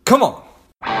Come on.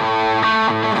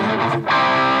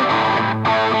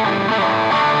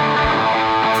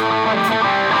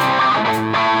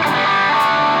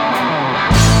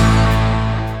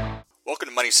 Welcome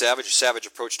to Money Savage, your savage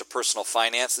approach to personal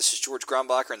finance. This is George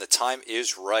Grumbacher, and the time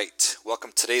is right.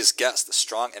 Welcome today's guest, the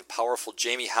strong and powerful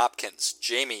Jamie Hopkins.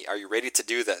 Jamie, are you ready to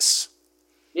do this?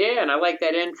 Yeah, and I like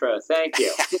that intro. Thank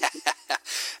you.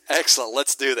 Excellent.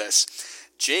 Let's do this.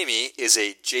 Jamie is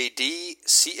a JD,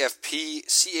 CFP,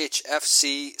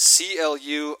 CHFC,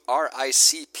 CLU,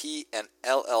 RICP, and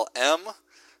LLM.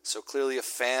 So clearly a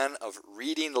fan of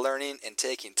reading, learning, and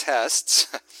taking tests.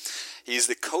 He's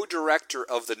the co-director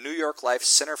of the New York Life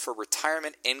Center for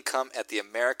Retirement Income at the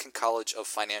American College of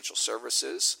Financial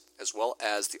Services, as well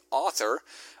as the author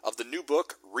of the new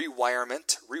book,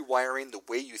 Rewirement, Rewiring the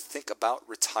Way You Think About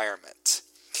Retirement.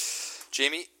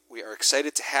 Jamie, we are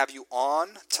excited to have you on.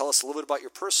 Tell us a little bit about your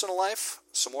personal life,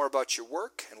 some more about your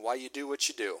work, and why you do what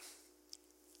you do.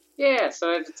 Yeah,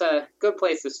 so it's a good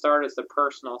place to start is the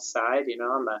personal side. You know,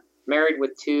 I'm married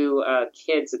with two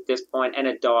kids at this point and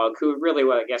a dog, who really,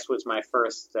 I guess, was my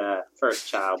first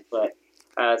child. But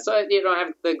so I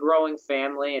have the growing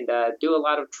family and do a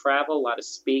lot of travel, a lot of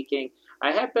speaking.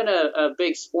 I have been a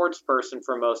big sports person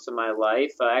for most of my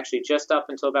life. Actually, just up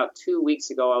until about 2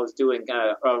 weeks ago, I was doing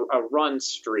a run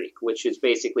streak, which is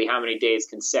basically how many days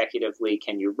consecutively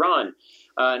can you run.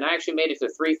 And I actually made it to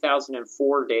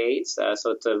 3,004 days, so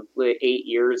it's 8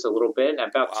 years, a little bit. And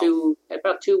about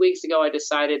 2 weeks ago, I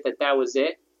decided that was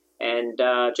it, and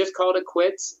just called it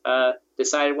quits.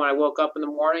 Decided when I woke up in the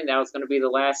morning that was going to be the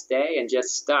last day, and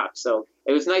just stopped. So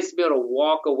it was nice to be able to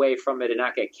walk away from it and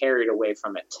not get carried away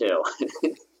from it too.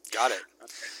 Got it.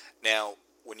 Now,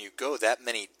 when you go that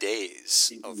many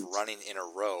days of running in a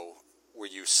row, were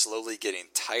you slowly getting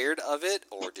tired of it,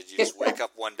 or did you just wake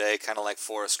up one day kind of like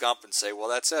Forrest Gump and say, well,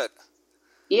 that's it?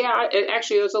 Yeah,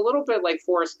 it was a little bit like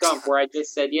Forrest Gump, where I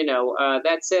just said,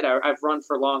 that's it. I've run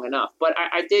for long enough. But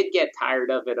I did get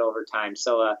tired of it over time.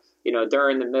 So,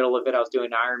 during the middle of it, I was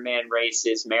doing Ironman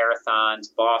races,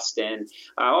 marathons, Boston,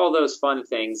 all those fun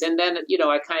things. And then,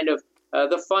 I kind of,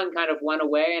 the fun kind of went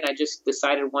away, and I just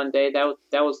decided one day that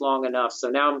was long enough. So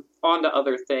now I'm on to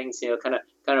other things, kind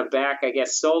of back, I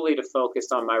guess, solely to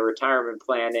focus on my retirement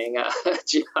planning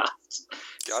jobs.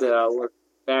 So we're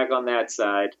back on that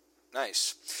side.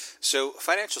 Nice. So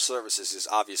financial services is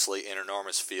obviously an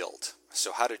enormous field.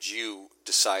 So how did you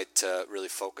decide to really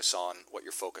focus on what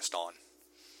you're focused on?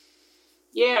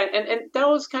 Yeah, and that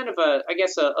was kind of a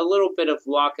little bit of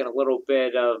luck and a little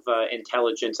bit of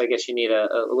intelligence. I guess you need a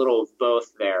little of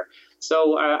both there.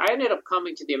 So I ended up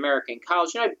coming to the American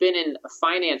College. I've been in a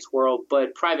finance world,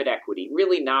 but private equity,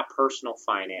 really not personal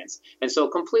finance. And so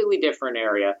completely different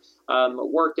area.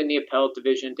 Worked in the appellate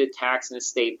division, did tax and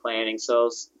estate planning. So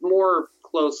it's more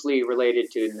closely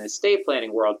related to in the estate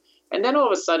planning world. And then all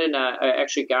of a sudden, I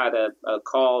actually got a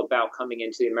call about coming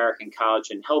into the American College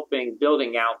and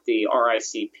building out the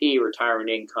RICP, Retirement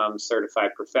Income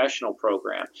Certified Professional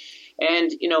Program.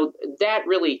 And, that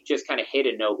really just kind of hit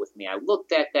a note with me. I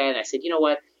looked at that and I said, you know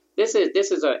what, this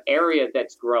is an area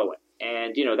that's growing.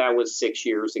 And, that was 6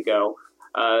 years ago.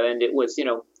 And it was,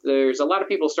 there's a lot of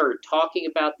people started talking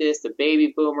about this, the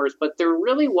baby boomers, but there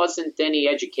really wasn't any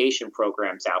education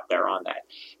programs out there on that.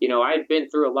 I'd been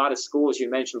through a lot of schools, you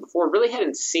mentioned before, really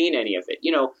hadn't seen any of it.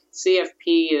 CFP,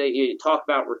 you talk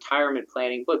about retirement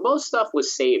planning, but most stuff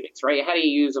was savings, right? How do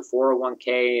you use a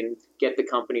 401k and get the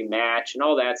company match and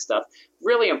all that stuff?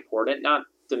 Really important, not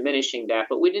diminishing that,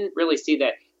 but we didn't really see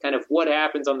that kind of what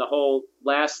happens on the whole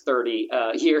last 30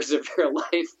 years of your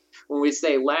life. When we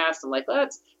say last, I'm like,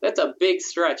 that's a big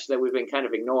stretch that we've been kind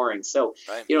of ignoring. So,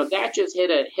 right. That just hit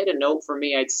a note for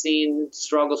me. I'd seen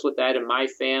struggles with that in my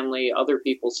family, other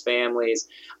people's families.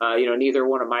 Neither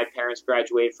one of my parents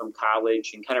graduated from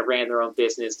college and kind of ran their own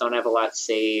business, don't have a lot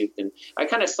saved. And I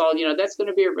kind of saw, that's going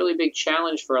to be a really big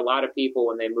challenge for a lot of people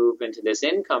when they move into this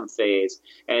income phase.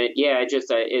 And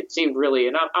it seemed really,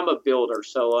 and I'm a builder,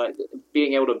 so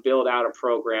being able to build out a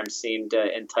program seemed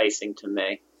enticing to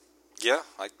me. Yeah,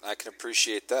 I can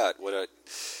appreciate that. What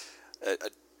an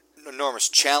enormous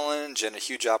challenge and a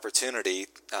huge opportunity,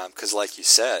 because like you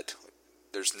said,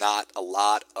 there's not a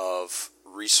lot of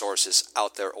resources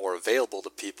out there or available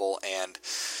to people, and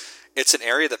it's an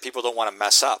area that people don't want to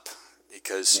mess up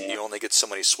because you only get so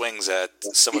many swings at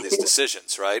some of these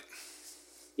decisions, right?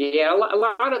 Yeah, a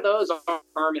lot of those are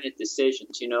permanent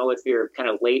decisions. If you're kind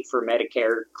of late for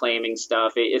Medicare claiming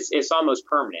stuff, it's almost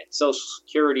permanent. Social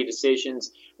Security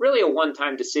decisions, really a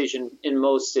one-time decision in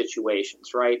most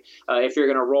situations, right? If you're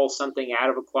going to roll something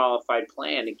out of a qualified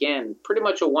plan, again, pretty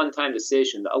much a one-time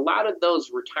decision. A lot of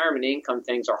those retirement income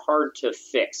things are hard to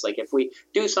fix. Like if we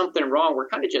do something wrong, we're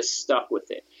kind of just stuck with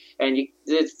it. And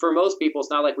for most people, it's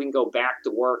not like we can go back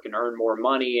to work and earn more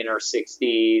money in our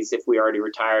 60s if we already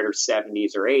retired, or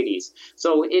 70s or 80s.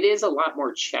 So it is a lot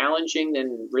more challenging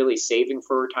than really saving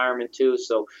for retirement too.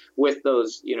 So with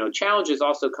those, challenges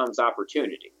also comes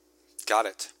opportunity. Got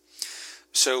it.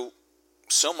 So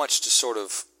much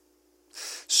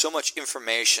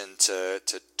information to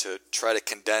try to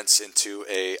condense into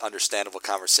a understandable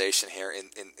conversation here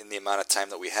in the amount of time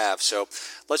that we have. So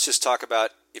let's just talk about,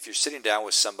 if you're sitting down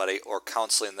with somebody or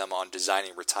counseling them on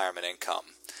designing retirement income,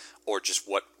 or just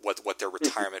what their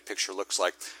retirement picture looks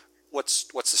like, what's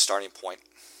the starting point?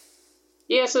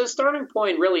 Yeah, so the starting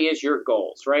point really is your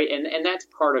goals, right? And that's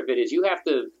part of it, is you have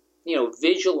to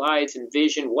visualize and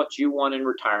vision what you want in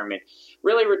retirement.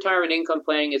 Really, retirement income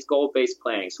planning is goal-based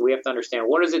planning. So we have to understand,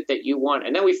 what is it that you want?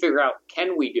 And then we figure out,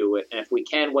 can we do it? And if we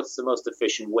can, what's the most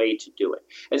efficient way to do it?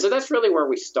 And so that's really where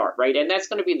we start, right? And that's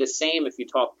going to be the same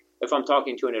if I'm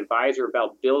talking to an advisor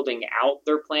about building out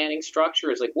their planning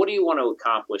structure. Is like, what do you want to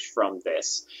accomplish from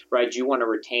this, right? Do you want to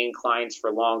retain clients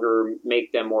for longer,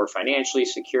 make them more financially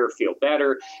secure, feel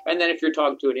better? And then if you're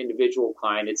talking to an individual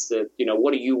client, it's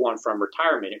what do you want from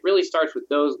retirement? It really starts with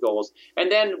those goals.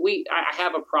 And then I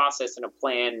have a process and a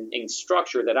planning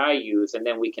structure that I use, and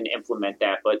then we can implement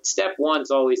that. But step one is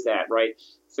always that, right?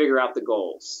 Figure out the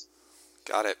goals.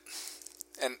 Got it.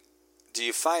 And do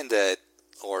you find that,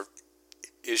 or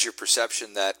is your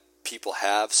perception that people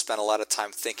have spent a lot of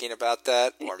time thinking about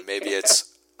that? Or maybe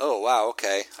it's, oh, wow,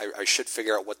 okay, I should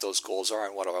figure out what those goals are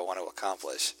and what do I want to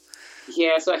accomplish?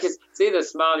 Yeah, so I can see the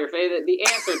smile on your face. The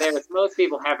answer there is most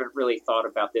people haven't really thought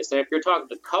about this. And if you're talking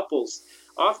to couples,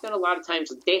 often a lot of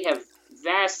times they have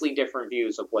vastly different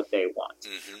views of what they want.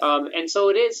 Mm-hmm. And so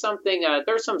it is something,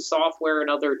 there's some software and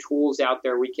other tools out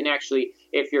there. We can actually,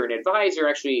 if you're an advisor,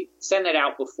 actually send it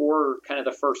out before kind of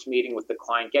the first meeting with the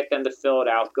client, get them to fill it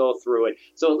out, go through it.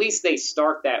 So at least they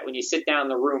start that. When you sit down in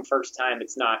the room first time,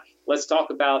 it's not, let's talk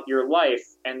about your life.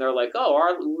 And they're like,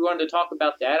 oh, we wanted to talk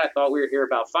about that. I thought we were here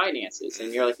about finances.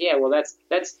 And you're like, yeah, well,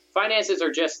 that's finances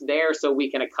are just there so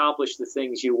we can accomplish the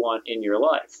things you want in your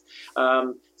life.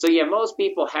 So yeah, most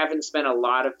people haven't spent a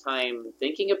lot of time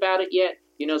thinking about it yet.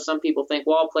 Some people think,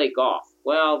 well, I'll play golf.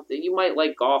 Well, you might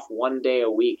like golf one day a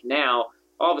week. Now,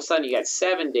 all of a sudden you got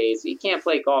 7 days. You can't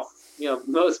play golf.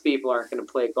 Most people aren't going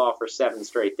to play golf for 7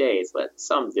 straight days, but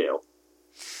some do.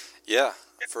 Yeah.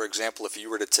 For example, if you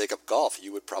were to take up golf,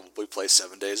 you would probably play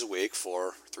 7 days a week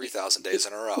for 3,000 days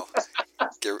in a row.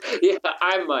 Yeah,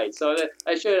 I might. So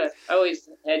I always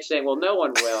hedge saying, well, no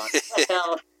one will.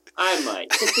 Hell, I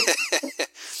might.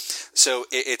 So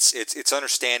it's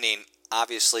understanding.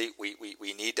 Obviously,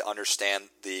 we need to understand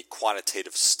the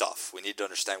quantitative stuff. We need to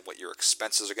understand what your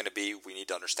expenses are going to be. We need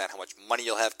to understand how much money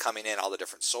you'll have coming in, all the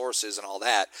different sources and all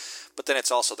that. But then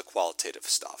it's also the qualitative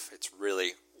stuff. It's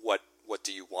really what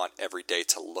do you want every day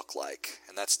to look like?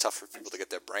 And that's tough for people to get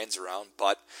their brains around,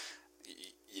 but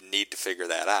you need to figure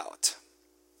that out.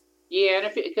 Yeah, and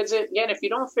if you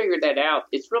don't figure that out,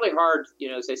 it's really hard,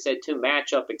 as I said, to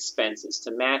match up expenses,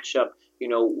 to match up,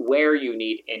 where you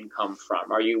need income from.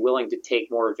 Are you willing to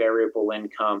take more variable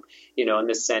income, in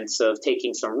the sense of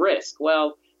taking some risk?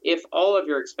 Well, if all of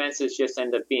your expenses just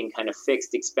end up being kind of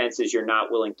fixed expenses you're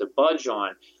not willing to budge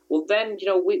on, well, then,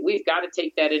 we've got to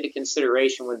take that into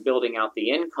consideration when building out the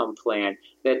income plan,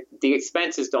 that the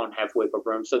expenses don't have wiggle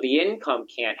room, so the income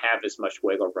can't have as much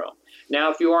wiggle room.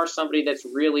 Now, if you are somebody that's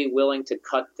really willing to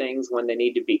cut things when they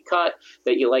need to be cut,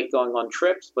 that you like going on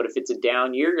trips, but if it's a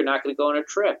down year, you're not going to go on a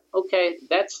trip. Okay,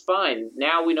 that's fine.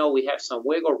 Now we know we have some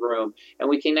wiggle room, and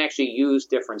we can actually use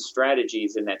different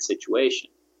strategies in that situation.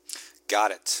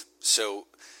 Got it. So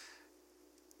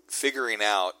figuring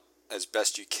out as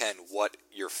best you can what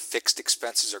your fixed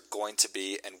expenses are going to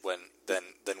be, and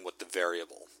then what the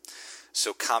variable.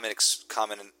 So common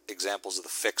examples of the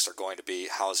fixed are going to be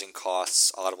housing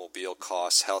costs, automobile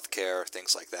costs, healthcare,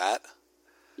 things like that.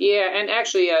 Yeah, and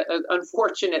actually,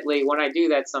 unfortunately, when I do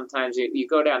that, sometimes you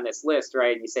go down this list,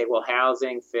 right, and you say, well,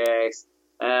 housing fixed,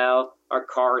 well, our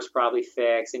car's probably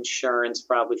fixed, insurance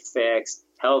probably fixed,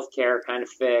 healthcare kind of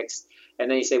fixed. And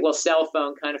then you say, well, cell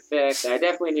phone kind of fixed. I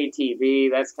definitely need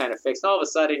TV. That's kind of fixed. All of a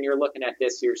sudden, you're looking at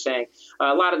this. You're saying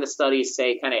a lot of the studies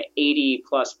say kind of 80+%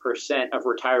 of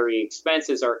retiree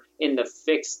expenses are in the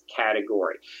fixed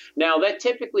category. Now, that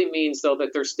typically means, though, that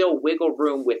there's still wiggle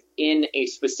room within a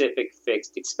specific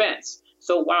fixed expense.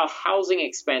 So while housing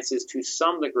expenses to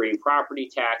some degree, property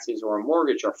taxes or a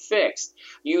mortgage are fixed,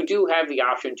 you do have the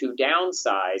option to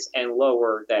downsize and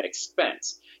lower that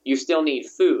expense. You still need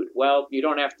food. Well, you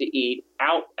don't have to eat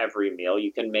out every meal.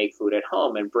 You can make food at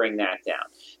home and bring that down.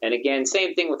 And again,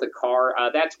 same thing with a car.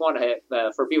 That's one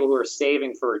for people who are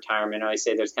saving for retirement. I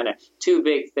say there's kind of two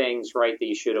big things, right, that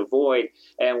you should avoid.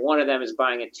 And one of them is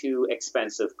buying a too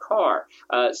expensive car.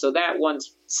 So that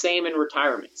one's same in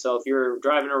retirement. So if you're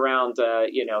driving around,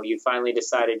 you finally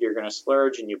decided you're going to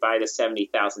splurge and you buy the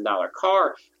 $70,000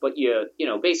 car, but you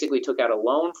basically took out a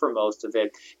loan for most of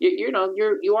it.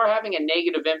 You are having a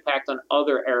negative impact on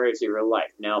other areas of your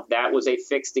life. Now, if that was a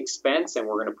fixed expense and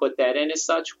we're going to put that in as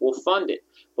such, we'll fund it.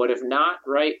 But if not,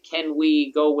 right, can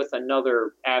we go with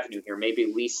another avenue here,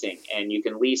 maybe leasing, and you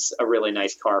can lease a really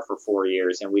nice car for 4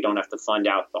 years and we don't have to fund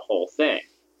out the whole thing.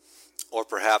 Or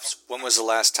perhaps, when was the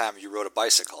last time you rode a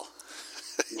bicycle?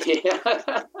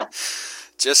 Yeah.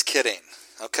 Just kidding.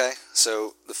 Okay,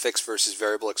 so the fixed versus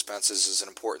variable expenses is an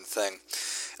important thing.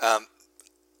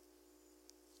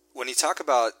 When you talk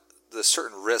about the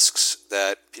certain risks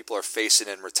that people are facing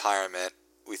in retirement,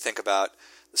 we think about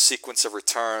the sequence of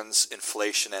returns,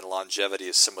 inflation, and longevity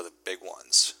as some of the big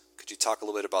ones. Could you talk a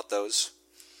little bit about those?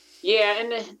 Yeah,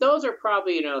 and those are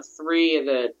probably, three of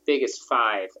the biggest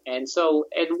five. And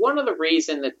one of the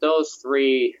reasons that those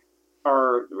three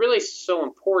are really so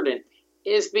important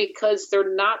is because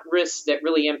they're not risks that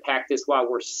really impact us while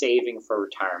we're saving for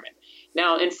retirement.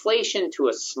 Now, inflation to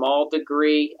a small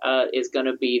degree is going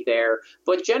to be there,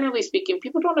 but generally speaking,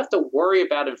 people don't have to worry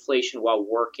about inflation while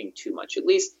working too much, at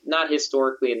least not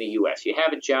historically in the U.S. You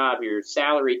have a job, your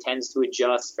salary tends to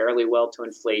adjust fairly well to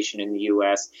inflation in the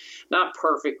U.S., not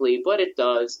perfectly, but it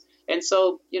does. And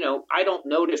so, I don't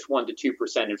notice 1% to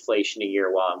 2% inflation a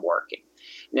year while I'm working.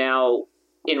 Now,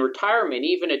 in retirement,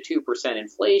 even a 2%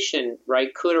 inflation,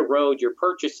 right, could erode your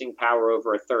purchasing power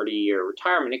over a 30-year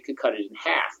retirement. It could cut it in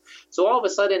half. So all of a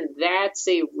sudden, that's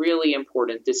a really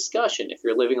important discussion. If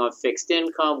you're living on fixed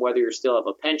income, whether you still have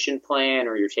a pension plan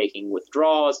or you're taking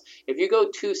withdrawals, if you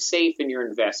go too safe in your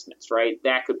investments, right,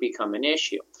 that could become an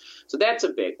issue. So that's a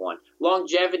big one.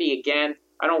 Longevity, again,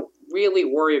 I don't really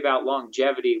worry about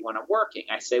longevity when I'm working.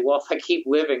 I say, well, if I keep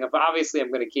living, obviously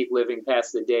I'm going to keep living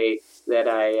past the day that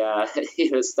I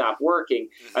stop working.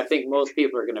 I think most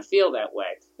people are going to feel that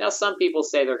way. Now, some people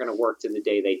say they're going to work to the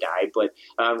day they die, but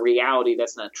reality,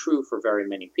 that's not true for very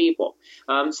many people.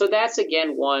 So that's,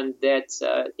 again, one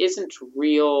that isn't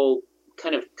real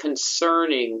kind of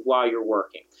concerning while you're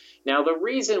working. Now, the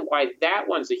reason why that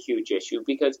one's a huge issue,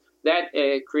 because that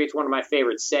creates one of my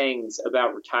favorite sayings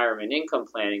about retirement income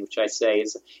planning, which I say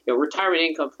is, retirement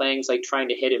income planning is like trying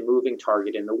to hit a moving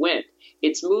target in the wind.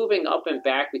 It's moving up and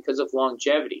back because of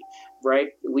longevity, right?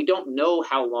 We don't know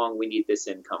how long we need this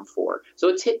income for.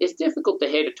 So it's difficult to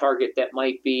hit a target that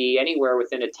might be anywhere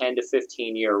within a 10 to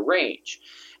 15-year range.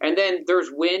 And then there's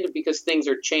wind because things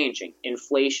are changing.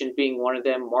 Inflation being one of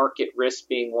them, market risk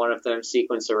being one of them,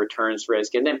 sequence of returns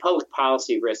risk, and then public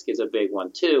policy risk is a big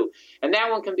one too. And that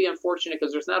one can be unfortunate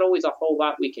because there's not always a whole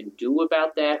lot we can do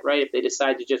about that, right? If they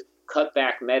decide to just cut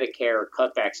back Medicare or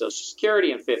cut back Social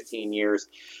Security in 15 years,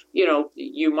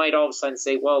 you might all of a sudden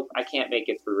say, well, I can't make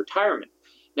it through retirement.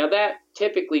 Now, that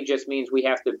typically just means we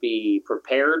have to be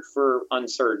prepared for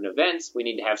uncertain events. We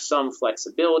need to have some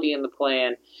flexibility in the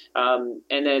plan. And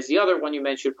as the other one you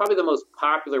mentioned, probably the most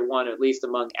popular one, at least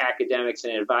among academics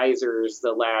and advisors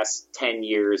the last 10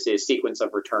 years, is sequence of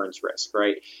returns risk,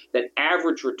 right? That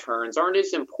average returns aren't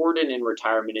as important in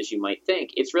retirement as you might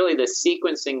think. It's really the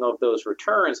sequencing of those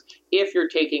returns if you're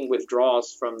taking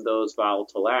withdrawals from those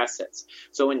volatile assets.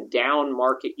 So in down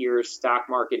market years, stock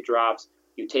market drops,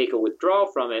 you take a withdrawal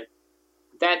from it,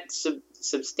 that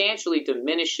substantially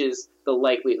diminishes the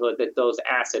likelihood that those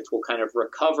assets will kind of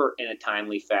recover in a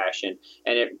timely fashion,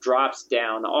 and it drops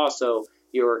down also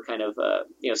your kind of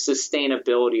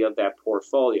sustainability of that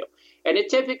portfolio. And it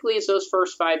typically is those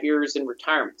first 5 years in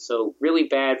retirement. So really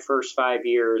bad first 5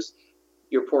 years,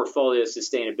 your portfolio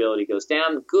sustainability goes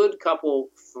down. Good couple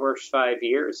first 5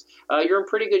 years, you're in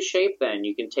pretty good shape then.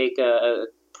 You can take a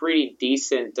pretty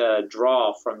decent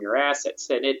draw from your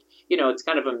assets. And it's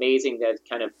kind of amazing that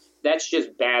that's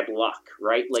just bad luck,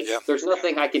 right? Like there's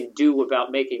nothing I can do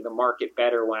about making the market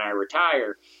better when I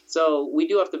retire. So we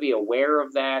do have to be aware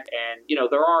of that. And,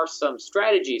 there are some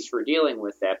strategies for dealing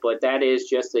with that, but that is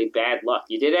just a bad luck.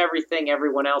 You did everything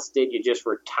everyone else did. You just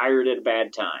retired at a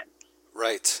bad time.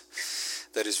 Right.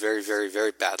 That is very, very,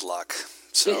 very bad luck.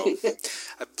 So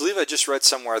I believe I just read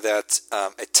somewhere that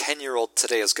a 10-year-old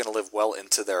today is going to live well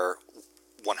into their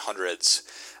 100s,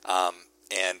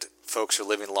 and folks are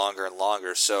living longer and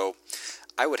longer. So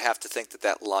I would have to think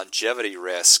that longevity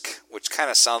risk, which kind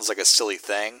of sounds like a silly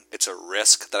thing, it's a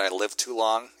risk that I live too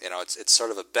long. It's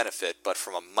sort of a benefit, but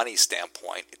from a money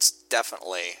standpoint, it's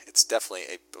definitely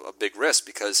a big risk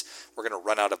because we're going to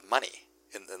run out of money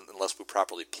unless we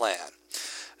properly plan.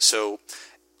 So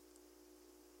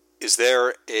is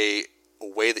there a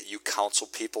way that you counsel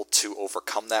people to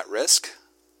overcome that risk?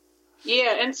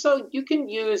 Yeah, and so you can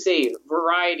use a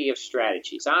variety of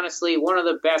strategies. Honestly, one of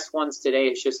the best ones today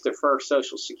is just defer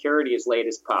Social Security as late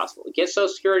as possible. Get Social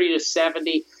Security to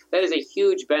 70. That is a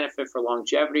huge benefit for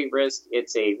longevity risk.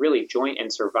 It's a really joint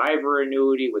and survivor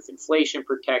annuity with inflation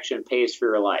protection, pays for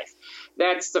your life.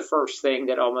 That's the first thing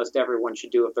that almost everyone should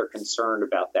do if they're concerned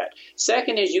about that.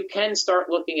 Second is you can start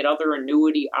looking at other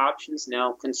annuity options.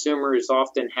 Now, consumers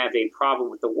often have a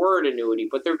problem with the word annuity,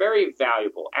 but they're very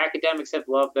valuable. Academics have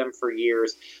loved them for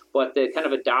years, but the kind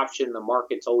of adoption in the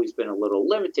market's always been a little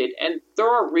limited, and there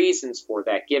are reasons for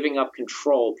that. Giving up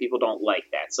control, people don't like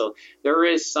that. So there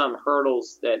is some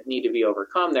hurdles that need to be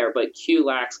overcome there, but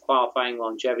QLAC's qualifying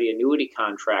longevity annuity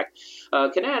contract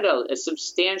can add a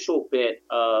substantial bit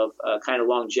of kind of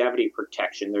longevity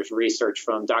protection. There's research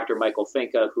from Dr. Michael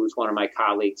Finca, who's one of my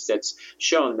colleagues, that's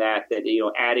shown that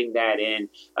adding that in,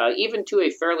 even to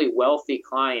a fairly wealthy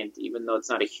client, even though it's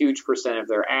not a huge percent of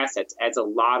their assets, adds a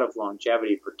lot of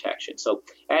longevity protection. So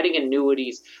adding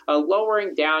annuities,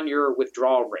 lowering down your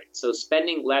withdrawal rate. So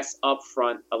spending less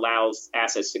upfront allows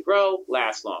assets to grow,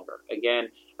 last longer. Again,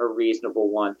 a reasonable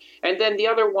one. And then the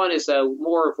other one is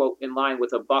more of in line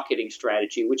with a bucketing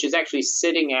strategy, which is actually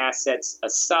sitting assets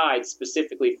aside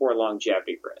specifically for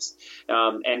longevity risk.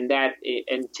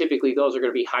 And typically those are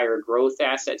going to be higher growth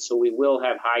assets. So we will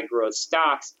have high growth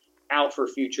stocks out for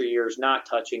future years, not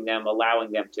touching them,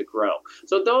 allowing them to grow.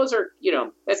 So those are,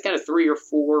 that's kind of 3 or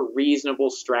 4 reasonable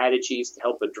strategies to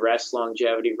help address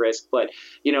longevity risk. But,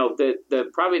 the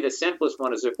probably the simplest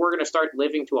one is if we're going to start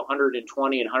living to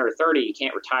 120 and 130, you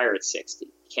can't retire at 60.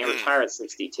 You can't retire at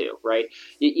 62, right?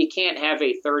 You can't have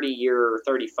a 30-year or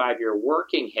 35-year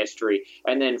working history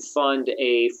and then fund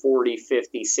a 40,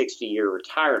 50, 60-year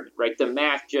retirement, right? The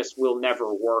math just will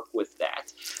never work with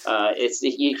that.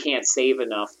 You can't save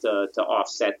enough to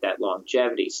offset that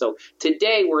longevity. So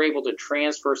today we're able to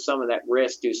transfer some of that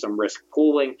risk, do some risk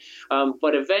pooling.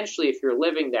 But eventually, if you're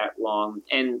living that long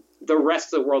and the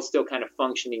rest of the world's still kind of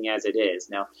functioning as it is.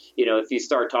 Now, if you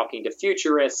start talking to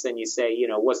futurists and you say,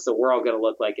 what's the world going to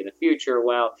look like in the future?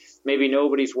 Well, maybe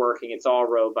nobody's working. It's all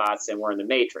robots and we're in the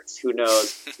Matrix. Who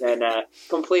knows? Then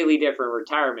completely different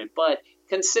retirement. But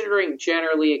considering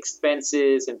generally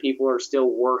expenses and people are still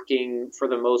working for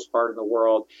the most part in the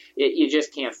world, you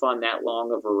just can't fund that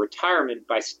long of a retirement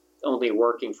by only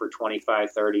working for 25,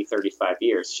 30, 35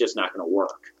 years. It's just not going to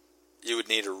work. You would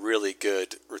need a really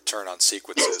good return on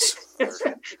sequences, or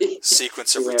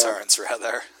sequence of returns,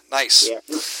 rather. Nice. Yeah,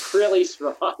 really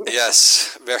strong.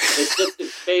 Yes.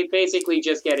 It's basically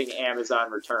just getting Amazon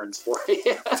returns for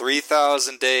you.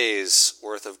 3,000 days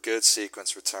worth of good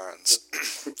sequence returns.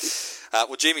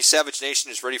 Well, Jamie, Savage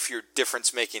Nation is ready for your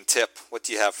difference-making tip. What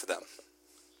do you have for them?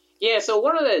 Yeah, so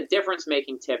one of the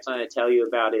difference-making tips I'm going to tell you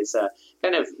about is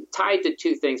kind of tied to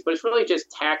 2 things, but it's really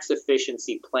just tax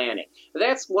efficiency planning.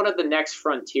 That's one of the next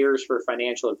frontiers for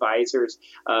financial advisors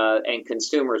and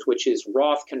consumers, which is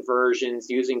Roth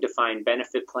conversions, using defined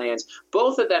benefit plans.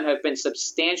 Both of them have been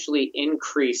substantially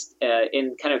increased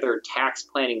in kind of their tax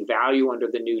planning value under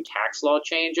the new tax law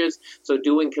changes. So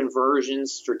doing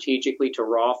conversions strategically to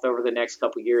Roth over the next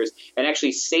couple of years and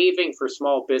actually saving for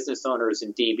small business owners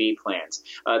in DB plans.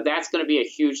 That's going to be a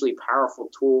hugely powerful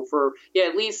tool for,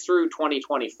 at least through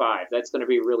 2025. That's going to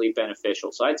be really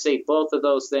beneficial. So I'd say both of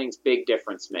those things, big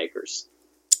difference makers.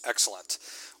 Excellent.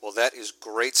 Well, that is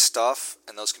great stuff,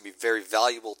 and those can be very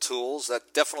valuable tools.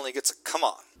 That definitely gets a come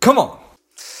on. Come on.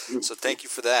 So thank you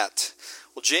for that.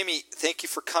 Well, Jamie, thank you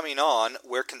for coming on.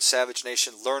 Where can Savage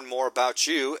Nation learn more about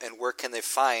you, and where can they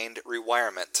find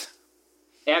Rewirement?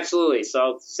 Absolutely. So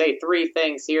I'll say 3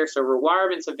 things here. So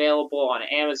Rewirement's available on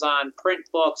Amazon, print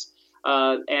books,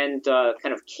 and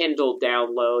kind of Kindle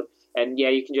download. And yeah,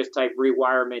 you can just type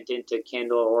rewirement into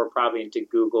Kindle or probably into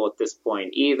Google at this point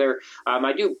either.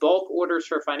 I do bulk orders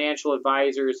for financial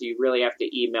advisors. You really have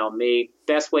to email me.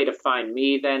 Best way to find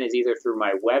me then is either through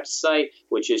my website,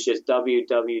 which is just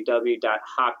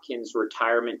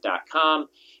www.hopkinsretirement.com.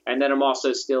 And then I'm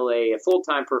also still a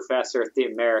full-time professor at the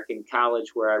American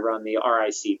College where I run the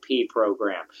RICP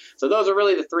program. So those are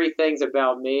really the three things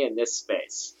about me in this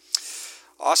space.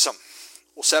 Awesome.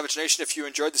 Well, Savage Nation, if you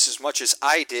enjoyed this as much as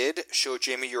I did, show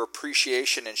Jamie your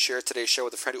appreciation and share today's show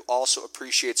with a friend who also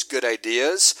appreciates good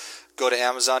ideas. Go to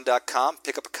Amazon.com,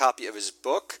 pick up a copy of his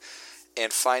book,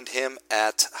 and find him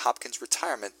at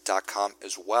hopkinsretirement.com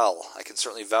as well. I can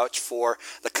certainly vouch for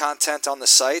the content on the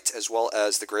site as well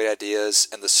as the great ideas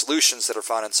and the solutions that are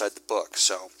found inside the book.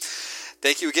 So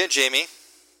thank you again, Jamie.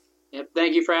 Yep,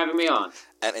 thank you for having me on.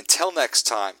 And until next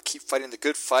time, keep fighting the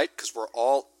good fight because we're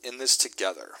all in this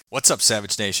together. What's up,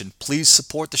 Savage Nation? Please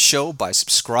support the show by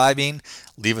subscribing,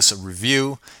 leave us a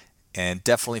review, and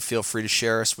definitely feel free to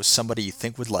share us with somebody you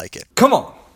think would like it. Come on.